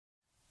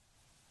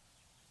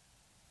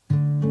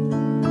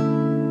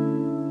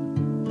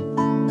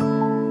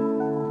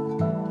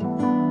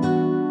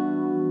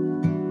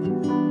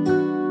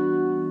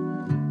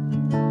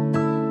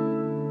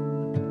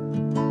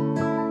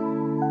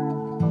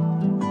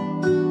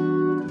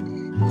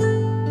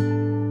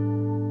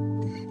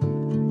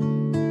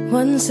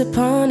Once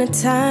upon a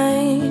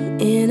time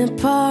in a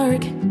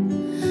park,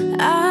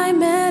 I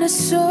met a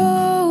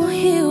soul,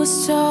 he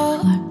was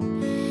tall.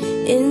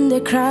 In the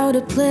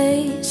crowded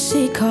place,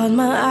 he caught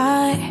my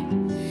eye.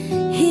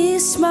 He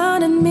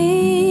smiled at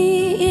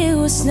me, it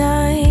was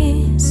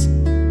nice.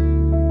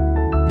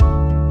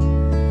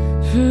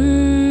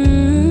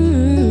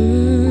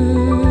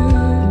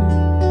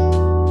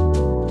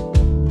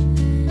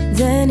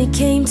 Then he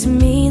came to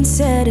me and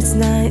said, it's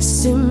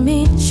nice to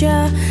meet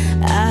ya.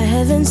 I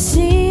haven't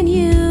seen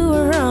you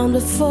around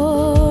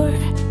before.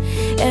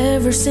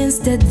 Ever since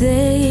that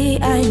day,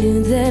 I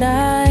knew that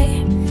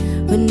I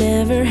would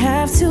never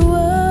have to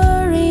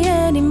worry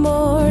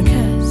anymore,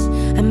 'cause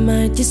I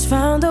might just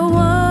found the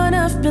one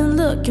I've been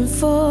looking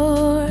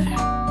for.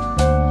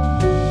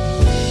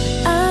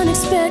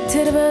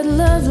 Unexpected but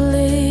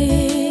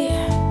lovely,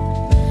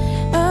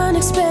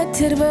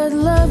 unexpected but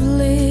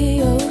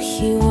lovely. Oh,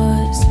 he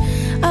was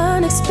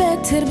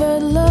unexpected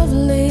but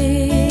lovely.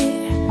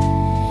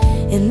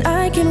 And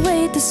I can't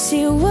wait to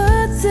see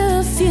what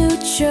the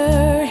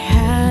future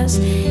has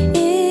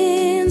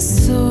in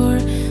store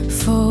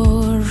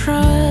for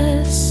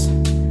us.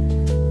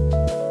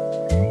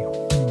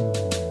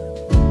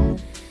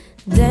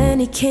 Then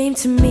he came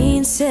to me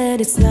and said,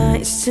 it's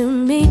nice to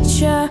meet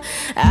ya.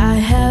 I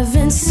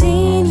haven't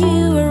seen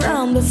you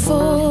around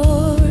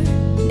before.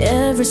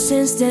 Ever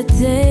since that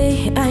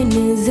day, I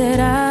knew that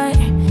I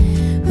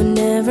would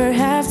never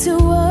have to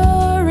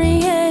worry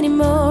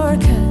anymore,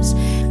 'cause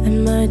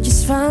I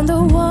just found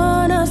the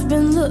one I've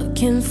been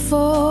looking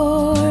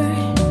for.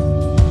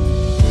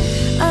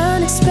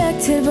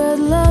 Unexpected but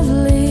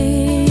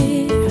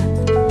lovely,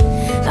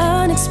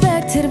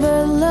 unexpected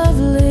but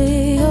lovely.